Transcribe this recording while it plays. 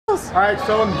Alright,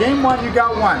 so in game 1 you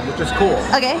got 1, which is cool.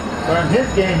 Okay. But in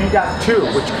his game he got 2,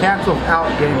 which cancels out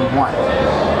game 1.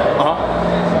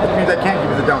 Which means I can't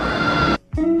give you the donut.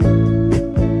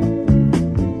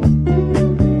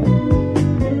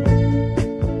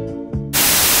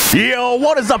 Yo,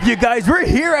 what is up, you guys? We're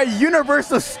here at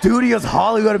Universal Studios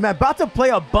Hollywood, man. About to play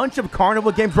a bunch of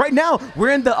Carnival games. Right now,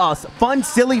 we're in the Fun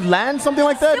Silly Land, something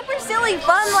like that. Super Silly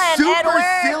Fun Land, Super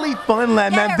Silly Fun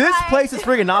Land, man. This place is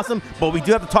freaking awesome, but we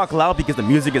do have to talk loud because the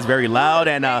music is very loud,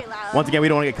 and once again, we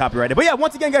don't want to get copyrighted. But yeah,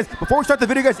 once again, guys, before we start the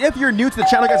video, guys, if you're new to the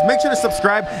channel, guys, make sure to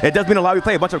subscribe. It does mean a lot. We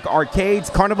play a bunch of arcades,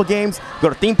 Carnival games, go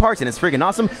to theme parks, and it's freaking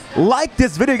awesome. Like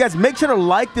this video, guys. Make sure to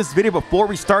like this video before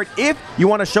we start. If you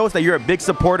want to show us that you're a big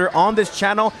supporter on this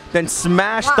channel, then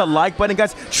smash the like button,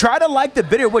 guys. Try to like the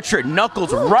video with your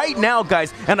knuckles right now,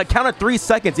 guys, and the count of 3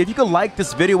 seconds. If you can like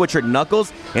this video with your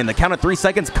knuckles in the count of 3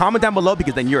 seconds, comment down below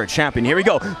because then you're a champion. Here we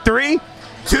go. 3,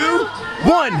 2,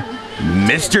 1.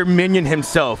 Mr. Minion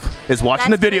himself is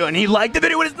watching the video, and he liked the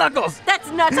video with his knuckles.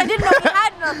 That's nuts. I didn't know he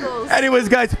had knuckles. Anyways,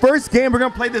 guys, first game, we're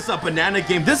gonna play this banana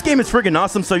game. This game is freaking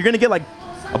awesome. So you're gonna get like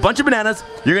a bunch of bananas.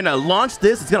 You're gonna launch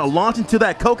this. It's gonna launch into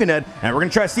that coconut, and we're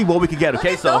gonna try to see what we can get.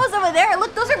 Okay, so those over there.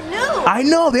 Look, those are new. I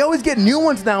know they always get new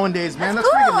ones nowadays, man. That's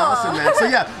freaking awesome, man. So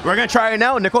yeah, we're gonna try it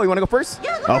now. Nicole, you wanna go first?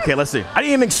 Yeah. Okay, let's see. I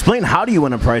didn't even explain how do you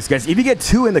win a prize, guys. If you get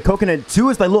 2 in the coconut, 2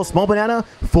 is the little small banana,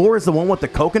 4 is the one with the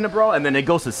coconut, bro, and then it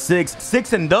goes to 6.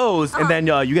 6 in those, and then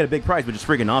you get a big prize, which is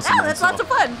freaking awesome. Yeah, man. that's lots of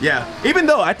fun. Yeah, even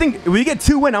though I think if we get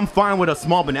 2 in, I'm fine with a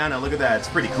small banana. Look at that, it's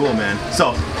pretty cool, man.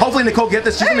 So hopefully Nicole get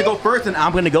this. She's gonna go first, and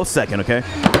I'm gonna go second. Okay.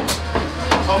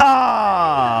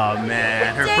 Oh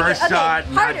man, her first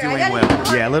shot not doing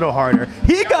well. Yeah, a little harder.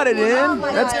 He got it in.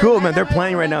 That's cool, man. They're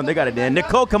playing right now. They got it in.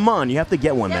 Nicole, come on. You have to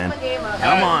get one, man.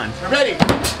 Come on. Ready?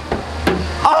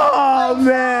 Oh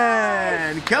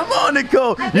man. Come on,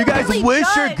 Nicole. You guys wish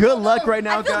her good luck right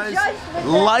now, guys.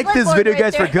 Like this video,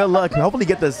 guys, for good luck. Hopefully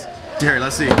get this. Here,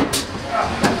 let's see.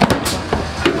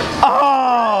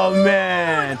 Oh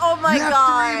man! Oh my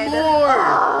god! 3 more.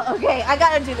 Oh, okay, I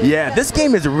gotta do this. Yeah, this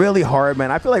game is really hard, man.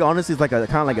 I feel like honestly, it's like a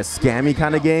kind of like a scammy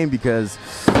kind of game because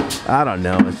I don't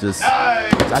know. It's just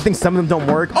I think some of them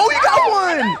don't work. Oh, you got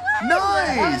one!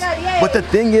 Nice. Oh, but the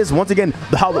thing is, once again,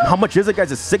 how much is it,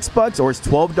 guys? It's $6 or it's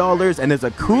 $12, and there's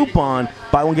a coupon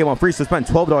buy one get one free. So spend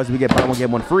 $12, we get buy one get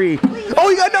one free. Oh,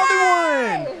 you got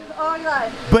another one! Oh my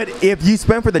god. But if you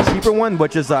spend for the cheaper one,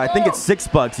 which is I think it's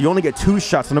 $6, you only get 2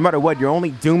 shots. So no matter what, you're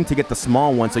only doomed to get the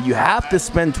small one. So you have to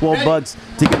spend $12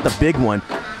 to get the big one.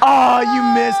 Oh, you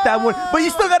missed that one. But you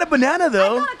still got a banana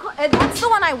though. That's the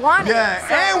one I wanted. Yeah,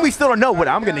 so. and we still don't know what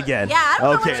I'm gonna get. Yeah, I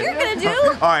don't know what you're gonna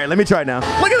do. All right, let me try it now.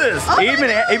 Look at this. Oh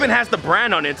it even has the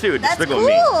brand on it too. That's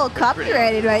cool.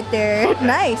 Copyrighted right there.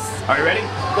 Nice. Are you ready?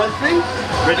 1, 3.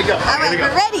 Ready to go. All right,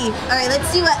 we're ready. All right, let's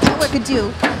see what Edward could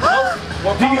do.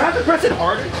 Do you have to press it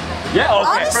harder? Yeah,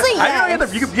 okay. Honestly, yes. I know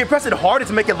you can press it harder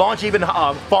to make it launch even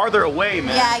farther away,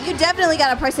 man. Yeah, you definitely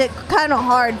gotta press it kind of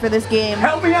hard for this game.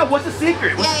 Help me out. What's the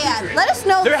secret? Secret? Let us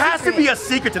know. There has to be a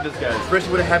secret to this, guys. First,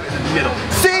 you would have it in the middle.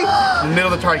 See? The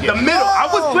middle of the target. The middle. I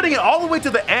was putting it all the way to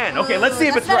the end. Okay, let's see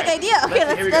if it's right. That's not a good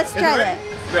idea. Okay, let's try that.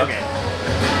 Okay.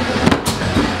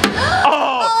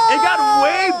 Oh, it got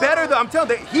way better though. I'm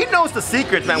telling you, he knows the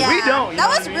secrets, man. We don't. That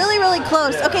was really, really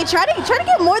close. Yeah. Okay, try to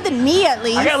get more than me at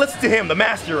least. I gotta listen to him, the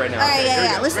master, right now. All right,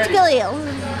 yeah. Listen to Billy.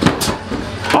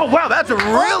 Oh wow, that's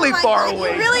really far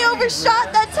away. You really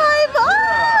overshot that time.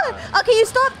 Ah! Okay, you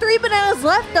still have 3 bananas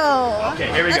left though.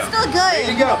 Okay, here we go. That's still good.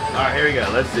 Here you go. All right, here we go.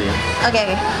 Let's see.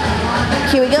 Okay,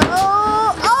 here we go. Oh!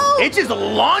 It just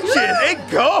launches. It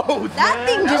goes. That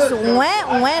thing just went.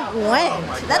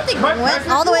 That thing went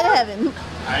all the way to heaven.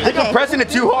 I think I'm pressing it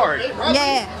too hard.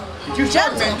 Yeah. Too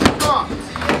gentle.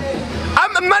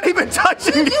 I'm not even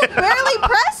touching it. You barely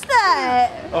pressed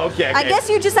that. Okay. I guess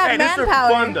you just have manpower. This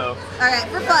is fun though. All right,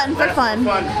 for fun.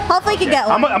 Hopefully you can get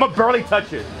one. I'm gonna barely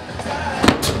touch it.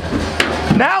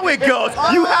 Now it goes.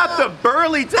 You have to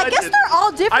barely touch it. I guess they're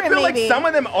all different, I feel like some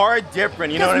of them are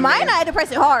different, you know what I mean? Because mine, I had to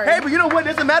press it hard. Hey, but you know what?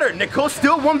 It doesn't matter. Nicole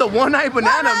still won the one-eyed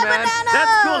banana, man.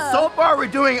 That's cool. So far, we're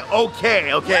doing okay.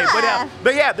 Yeah.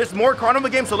 But yeah, there's more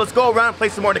Carnival games, so let's go around and play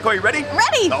some more. Nicole, you ready?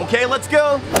 Ready. Okay, let's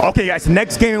go. Okay, guys,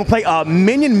 next game we'll play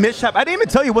Minion Mishap. I didn't even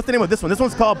tell you what's the name of this one. This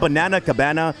one's called Banana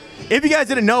Cabana. If you guys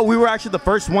didn't know, we were actually the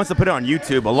first ones to put it on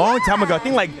YouTube a long time ago. I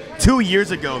think like 2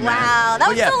 years ago, man. Wow, that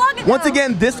was so long ago. Once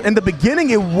again, this in the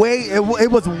beginning, it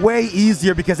was way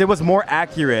easier because it was more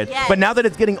accurate. Yes. But now that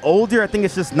it's getting older, I think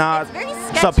it's just not. It's very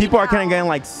sketchy so people are now. kind of getting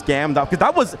like scammed off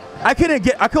because I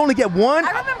could only get one.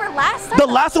 I remember last time? The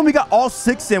last one we got all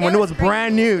 6 in when it was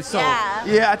brand new. So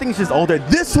yeah, I think it's just older.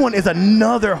 This one is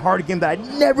another hard game that I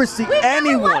never see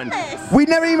anyone. We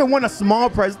never even won a small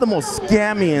prize. It's the most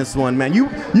scammiest one, man. You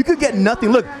could get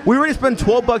nothing. Look, we already spent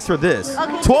 $12 for this.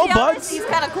 Okay, 12 bucks. He's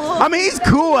kind of cool. I mean, he's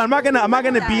cool. I'm not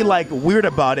gonna be like weird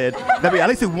about it. At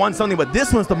least we won something, but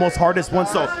this one's the most hardest one.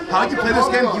 So how you play this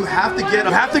game? You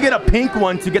have to get a pink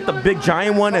one to get the big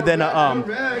giant one, and then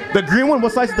the green one.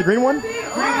 What size is the green one?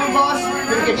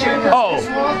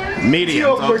 Oh,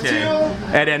 medium. Okay.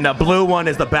 And then the blue one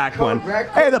is the back one.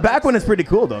 Hey, the back one is pretty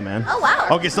cool though, man. Oh wow.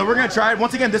 Okay, so we're gonna try it.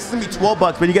 Once again, this is gonna be $12,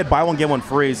 but you get buy one get one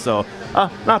free. So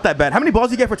not that bad. How many balls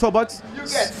do you get for $12? You get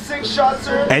 6 shots,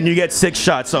 sir. And you get 6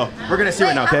 shots. So we're gonna see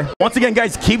right now. Okay. Once again,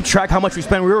 guys, keep track how much we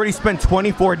spent. We already spent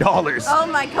 $24. Oh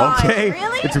my god. Okay.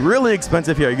 Really? It's really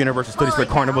expensive here at Universal Studios for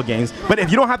Carnival games. But if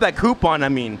you don't have that coupon, I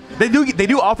mean, they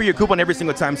do offer you a coupon every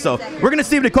single time. So we're gonna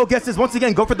see if Nicole gets this. Once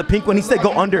again, go for the pink one. He said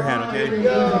go underhand.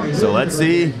 Okay. So let's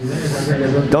see.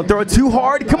 Don't throw it too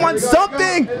hard. Come on,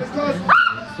 something.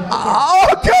 Oh,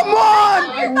 come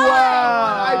on!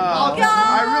 Wow!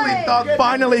 I really thought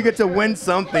finally you get to win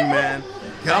something, man.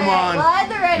 Come on.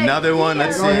 Another one.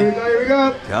 Let's see. Here we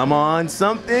go. Come on,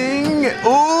 something.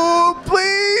 Ooh,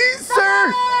 please,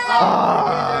 sir.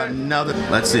 Another.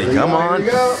 Let's see. Come on.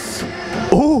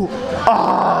 Ooh.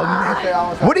 Oh,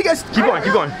 man. What do you guys? Keep going.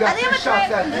 Keep going.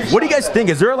 What do you guys think?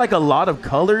 Is there like a lot of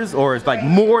colors, or is like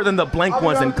more than the blank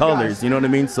ones in colors? You know what I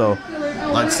mean? So,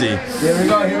 let's see. Here we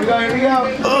go. Here we go. Here we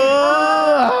go.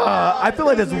 I feel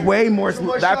like there's way more.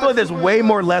 I feel like there's way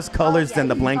more less colors than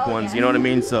the blank ones. You know what I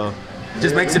mean? So, it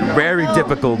just makes it very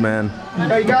difficult, man.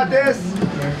 You got this.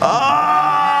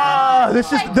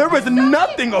 There was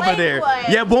nothing over there.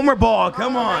 Yeah, one more ball.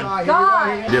 Come on.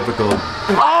 Difficult.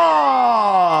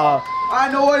 Oh. I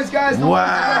know what guys.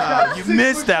 Wow, you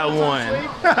missed that one.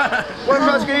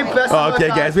 Okay,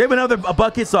 guys, we have another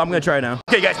bucket, so I'm gonna try now.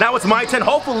 Okay, guys, now it's my turn.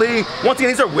 Hopefully, once again,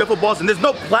 these are wiffle balls, and there's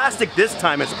no plastic this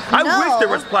time. I wish there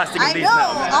was plastic in these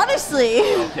now, man. Honestly.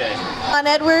 Okay. On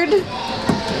Edward.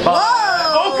 Whoa!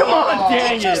 Oh, come on,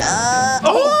 dang it!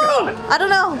 Oh, God! I don't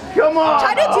know. Come on!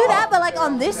 Try to do that, but like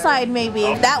on this side, maybe,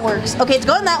 if that works. Okay, it's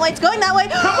going that way. It's going that way.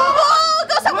 Come on! Oh,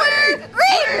 go somewhere!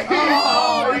 Green!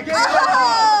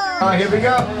 Oh, here we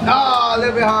go. Oh, a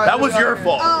little bit hard. That was your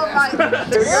fault. Oh my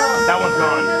God. That one's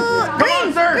gone.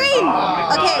 Green, green.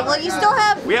 Okay, well, you still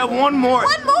have. We have one more.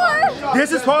 One more.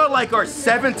 This is probably like our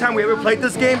 7th time we ever played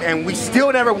this game, and we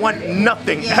still never won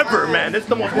nothing ever, man. This is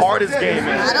the most hardest game,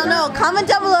 man. I don't know. Comment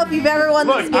down below if you've ever won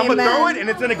this game, I'm gonna man. throw it, and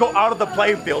it's gonna go out of the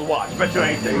playing field. Watch, bet you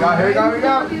anything. Here we go. Here we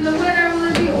go.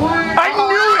 I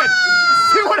knew it.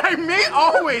 See what I mean?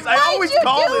 Always. I always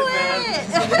call it, man.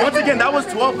 Once again, that was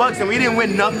 $12, and we didn't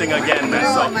win nothing again, man.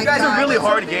 So it's a really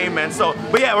hard game, man. So,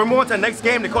 but yeah, we're moving on to the next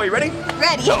game. Nicole, you ready?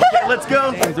 Ready. Okay, let's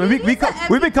go.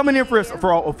 We've been coming here for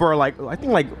like I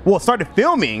think like started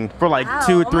filming for like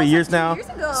 2 or 3 years now.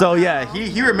 So yeah,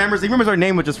 he remembers our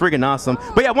name, which is freaking awesome.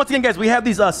 But yeah, once again, guys, we have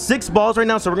these 6 balls right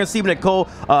now. So we're gonna see if Nicole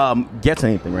gets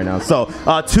anything right now. So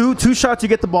two shots, you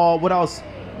get the ball. What else?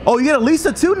 Oh, you get at least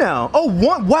a 2 now. Oh,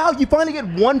 one. Wow, you finally get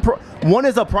one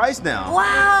is a prize now.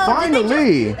 Wow.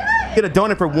 Finally. Get a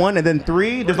donut for 1 and then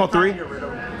 3. There's no 3. Oh, yeah. Oh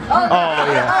my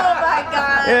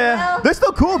God. Yeah. They're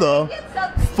still cool though.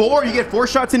 4, you get 4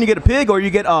 shots and you get a pig, or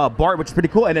you get Bart, which is pretty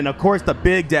cool. And then of course the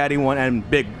Big Daddy one and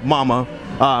Big Mama.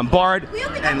 Bard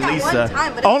and Lisa.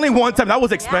 Only one time. That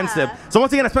was expensive. Yeah. So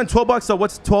once again, I spent $12. So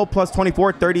what's 12 plus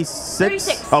 24? 36?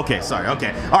 36. Okay, sorry.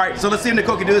 Okay. All right. So let's see if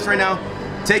Nicole can do this right now.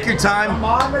 Take your time. Come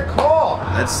on, Nicole.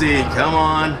 Let's see. Come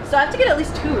on. So I have to get at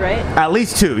least 2, right? At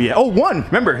least 2. Yeah. Oh, 1.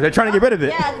 Remember, they're trying to get rid of it.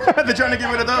 Yeah, they're trying to get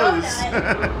rid of those.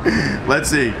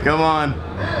 Let's see. Come on.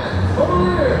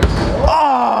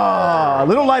 Oh, a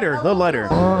little lighter. A little lighter.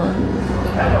 Oh,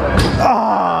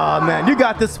 man. You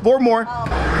got this. 4 more.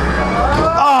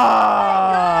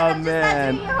 Oh,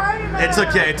 man. It's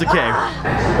okay. It's okay.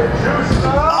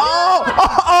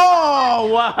 Oh,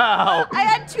 wow. I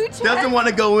had 2 chances. Doesn't want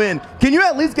to go in. Can you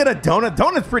at least get a donut?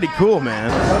 Donut's pretty cool,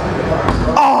 man.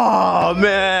 Oh,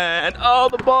 man. Oh,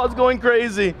 the ball's going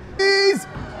crazy. Please.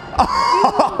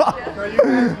 Oh. So you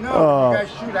guys know, you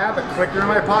guys shoot. I have a clicker in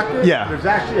my pocket. Yeah. There's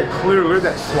actually a clear lid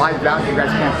that slides out. You guys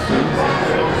can't see.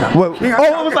 What?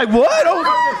 Oh, I was like, what?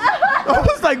 I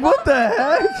was like, what the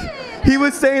heck? He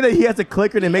was saying that he has a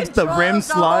clicker that makes the rim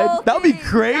slide. That would be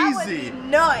crazy. That would be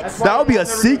nuts. That would be a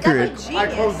secret. I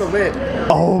closed the lid.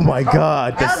 Oh my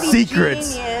God, the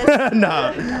secrets.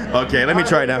 Nah. Okay, let me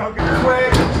try now.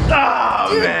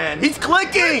 Oh man, he's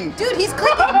clicking. Dude, he's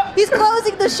clicking. He's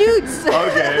closing the chutes.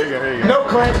 Okay. No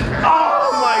click. Oh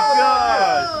my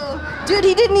God. Dude,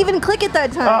 he didn't even click it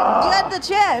that time. You had the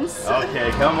chance. Okay,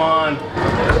 come on.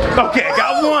 Okay, I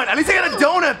got one. At least I got a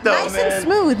donut though, Nice and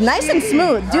smooth. Nice and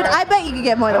smooth. Dude, I bet you could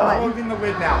get more than one. Closing the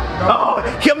lid now.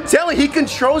 Oh, I'm telling you, he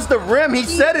controls the rim. He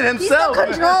said it himself. He's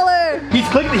the controller. He's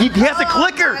clicking. He has a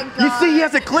clicker. my You see, he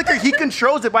God. has a clicker. He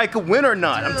controls it, but I could win or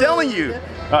not. I'm telling you.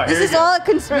 All right, This here is you go. all a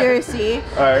conspiracy.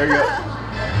 All right, here you go.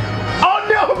 Oh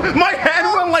no! My hand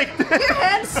went like this. Your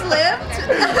hand slipped.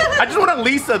 I just want a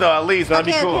Lisa though, at least. That'd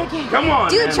be cool. Okay. Come on,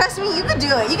 Dude, man. trust me, you can do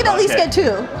it. You can at least Okay. get 2.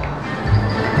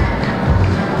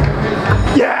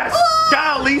 Yes!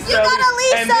 Got a Lisa. You got a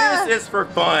Lisa. And this is for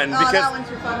fun. Oh, because that one's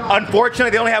for fun. unfortunately,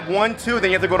 they only have 1, 2,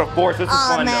 then you have to go to 4, so this is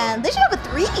Oh fun man, though. they should have a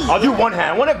 3. I'll do one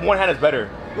hand. One hand is better.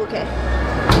 Okay.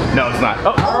 No, it's not.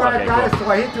 Oh, All right, okay, guys. cool.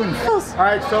 So I hit doing. All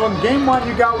right. So in game 1,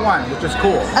 you got 1, which is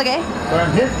cool. Okay. But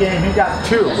in his game, he got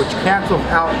 2, which cancels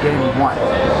out game 1.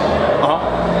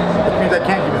 Uh-huh. Which means I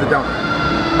can't give you the donut.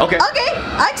 Okay. Okay,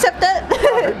 I accept that.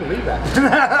 I believe that.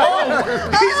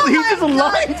 He's just my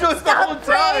God, lying to us the stop whole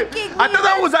time. pranking I me. thought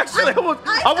that was actually, I was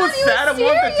thought he sad I won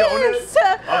the donut. serious.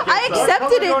 I so-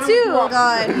 accepted it too. Oh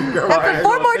God. And for Alright, $4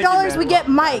 more thank you, dollars, man. we get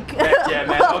Mike. Yeah,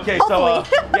 man. Okay, so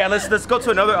Hopefully. yeah, let's go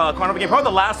to another Carnival game. Probably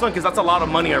the last one because that's a lot of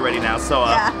money already now. So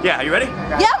yeah, you ready?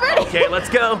 Yeah, I'm ready. Okay, let's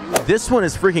go. This one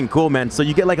is freaking cool, man. So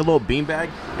you get like a little beanbag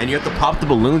and you have to pop the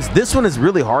balloons. This one is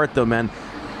really hard though, man.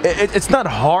 It's not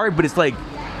hard, but it's like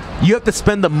you have to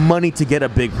spend the money to get a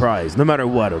big prize, no matter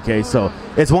what. Okay, so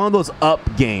it's one of those up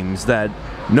games that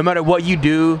no matter what you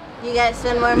do, You gotta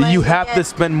spend more money. you have to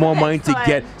spend more money to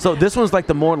get. So this one's like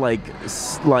the more like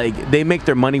they make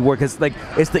their money work. It's like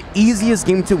it's the easiest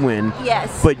game to win.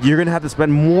 Yes. But you're gonna have to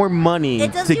spend more money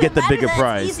It doesn't to get even the matter bigger that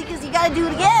prize. It's easy because you gotta do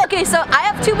it again. Okay, so I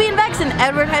have 2 beanbags and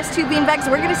Edward has 2 beanbags.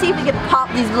 We're gonna see if we can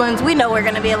pop these balloons. We know we're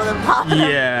gonna be able to pop them.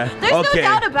 Yeah. There's okay. no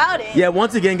doubt about it. Yeah.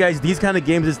 Once again, guys, these kind of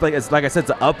games it's like I said, it's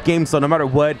an up game. So no matter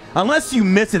what, unless you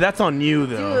miss it, that's on you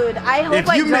though. Dude, I hope If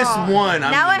I you don't. miss one,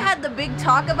 now I had the big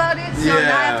talk about it, so now I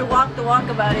Yeah. have to walk the walk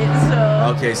about it.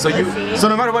 So Okay. So let's see. so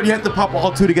no matter what, you have to pop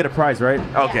all 2 to get a prize, right?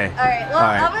 Okay. All right. Well, All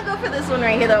right. I'm gonna go for this one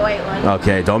right here, the white one.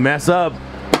 Okay, don't mess up.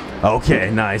 Okay,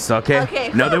 nice. Okay.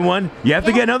 Okay. Another one. You have to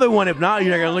Yeah. get another one. If not,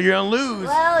 you're gonna lose.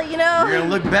 Well, you know, You're gonna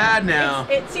look bad now.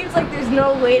 it seems like there's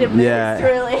no way to miss, Yeah.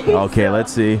 really. Okay, so.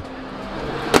 let's see.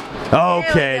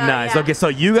 Okay, go, nice. yeah. Okay, so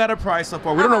you got a prize so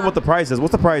far. We don't know what the prize is.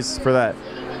 What's the prize for that?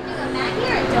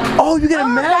 Oh, you get a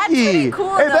Oh, that's Maggie. pretty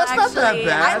cool, Hey, though, that's not that actually.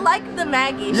 bad. I like the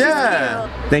Maggie. She's Yeah.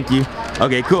 cute. Thank you.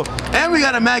 Okay, cool. And we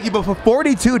got a Maggie, but for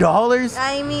 $42.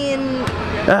 I mean,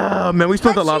 Oh man, we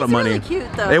spent But a lot of she's money. really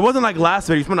cute, though. It wasn't like last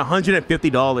video. We spent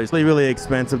 $150. Really, really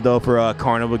expensive though for a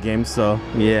Carnival game. So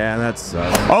yeah, that's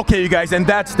okay, you guys, and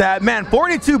that's that. Man,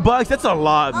 $42. That's a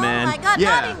lot, man. oh my God, Yeah.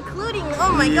 not including,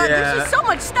 oh my God, Yeah. there's just so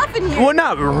much stuff in here. Well,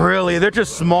 not really. They're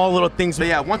just small little things. But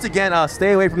yeah, once again,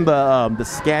 stay away from the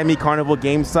scammy Carnival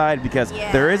game side because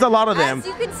Yeah. there is a lot of them. As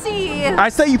you can see. I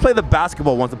say you play the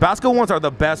basketball ones. The basketball ones are the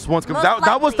best ones. Most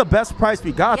That was likely. the best prize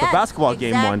we got, Yes, the basketball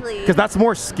game one, exactly. because that's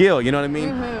more skill. You know what I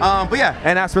mean? But yeah,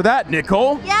 and as for that,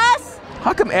 Nicole, Yes.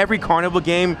 how come every Carnival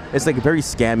game is like very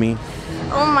scammy?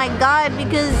 Oh my God,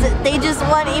 because they just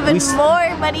want even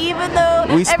more money, even though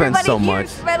we spend everybody so here much.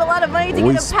 spent a lot of money to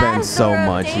We get a spend pass so or a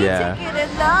much, day yeah. ticket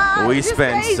and, We it's just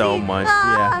spend so crazy. much,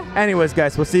 yeah. Anyways,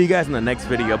 guys, we'll see you guys in the next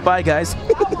video. Bye, guys.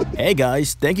 Hey,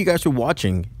 guys. Thank you guys for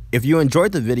watching. If you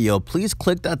enjoyed the video, please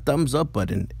click that thumbs up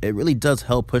button. It really does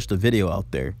help push the video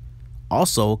out there.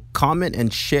 Also, comment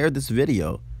and share this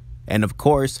video. And of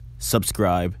course,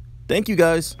 subscribe. Thank you,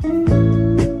 guys.